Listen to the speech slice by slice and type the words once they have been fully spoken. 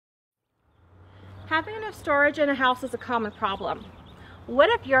Having enough storage in a house is a common problem. What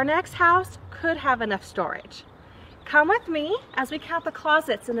if your next house could have enough storage? Come with me as we count the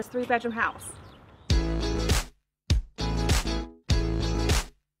closets in this 3-bedroom house.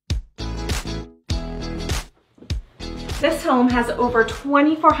 This home has over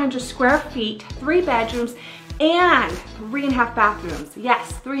 2,400 square feet, 3 bedrooms, and 3.5 bathrooms.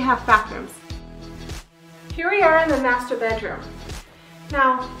 Yes, 3.5 bathrooms. Here we are in the master bedroom.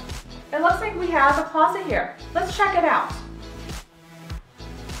 Now, it looks like we have a closet here. Let's check it out.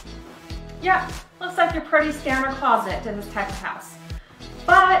 Yeah, looks like your pretty standard closet in this type of house.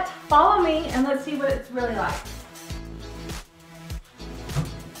 But follow me and let's see what it's really like.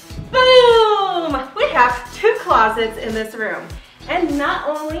 Boom! We have 2 closets in this room. And not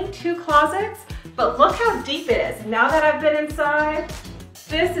only 2 closets, but look how deep it is. Now that I've been inside,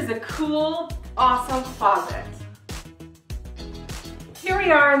 this is a cool, awesome closet. Here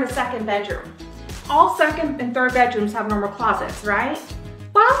we are in the 2nd bedroom. All 2nd and 3rd bedrooms have normal closets, right?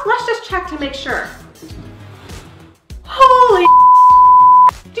 Well, let's just check to make sure. Holy,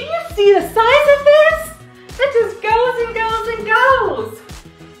 do you see the size of this? It just goes and goes and goes.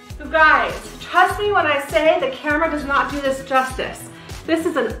 You guys, trust me when I say the camera does not do this justice. This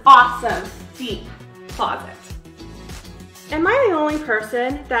is an awesome, deep closet. Am I the only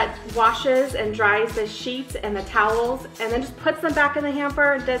person that washes and dries the sheets and the towels and then just puts them back in the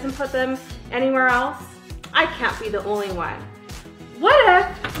hamper and doesn't put them anywhere else? I can't be the only one. What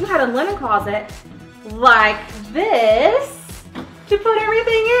if you had a linen closet like this to put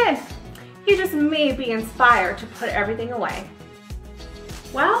everything in? You just may be inspired to put everything away.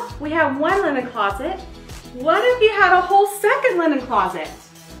 Well, we have 1 linen closet. What if you had a whole 2nd linen closet?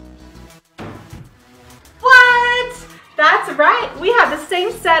 What? That's right, we have the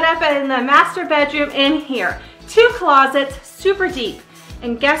same setup in the master bedroom in here. 2 closets, super deep.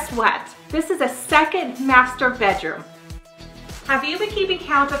 And guess what? This is a 2nd master bedroom. Have you been keeping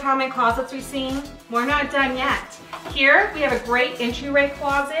count of how many closets we've seen? We're not done yet. Here, we have a great entryway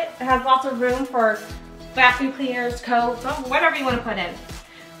closet. It has lots of room for vacuum cleaners, coats, whatever you want to put in.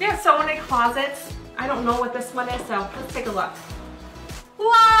 We have so many closets. I don't know what this one is, so let's take a look.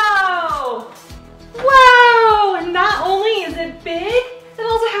 Whoa! Whoa! And not only is it big, it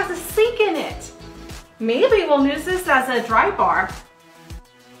also has a sink in it. Maybe we'll use this as a dry bar.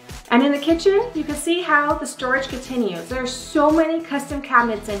 And in the kitchen, you can see how the storage continues. There are so many custom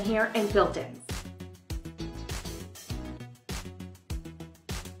cabinets in here and built-ins.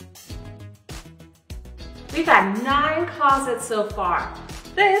 We've had 9 closets so far.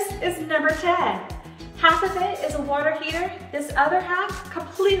 This is number 10. Half of it is a water heater. This other half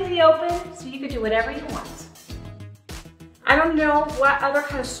completely open, so you can do whatever you want. I don't know what other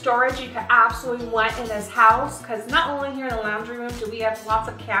kind of storage you could absolutely want in this house, because not only here in the laundry room do we have lots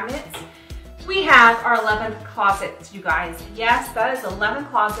of cabinets, we have our 11th closet, you guys. Yes, that is 11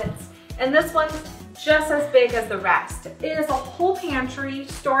 closets, and this one's just as big as the rest. It is a whole pantry,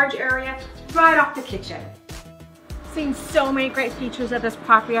 storage area, right off the kitchen. Seen so many great features of this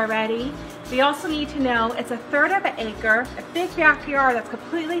property already. We also need to know it's a 1/3 of an acre, a big backyard that's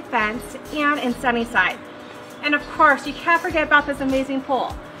completely fenced, and in Sunnyside. And of course, you can't forget about this amazing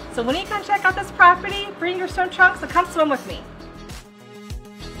pool. So when you come check out this property, bring your swim trunks and come swim with me.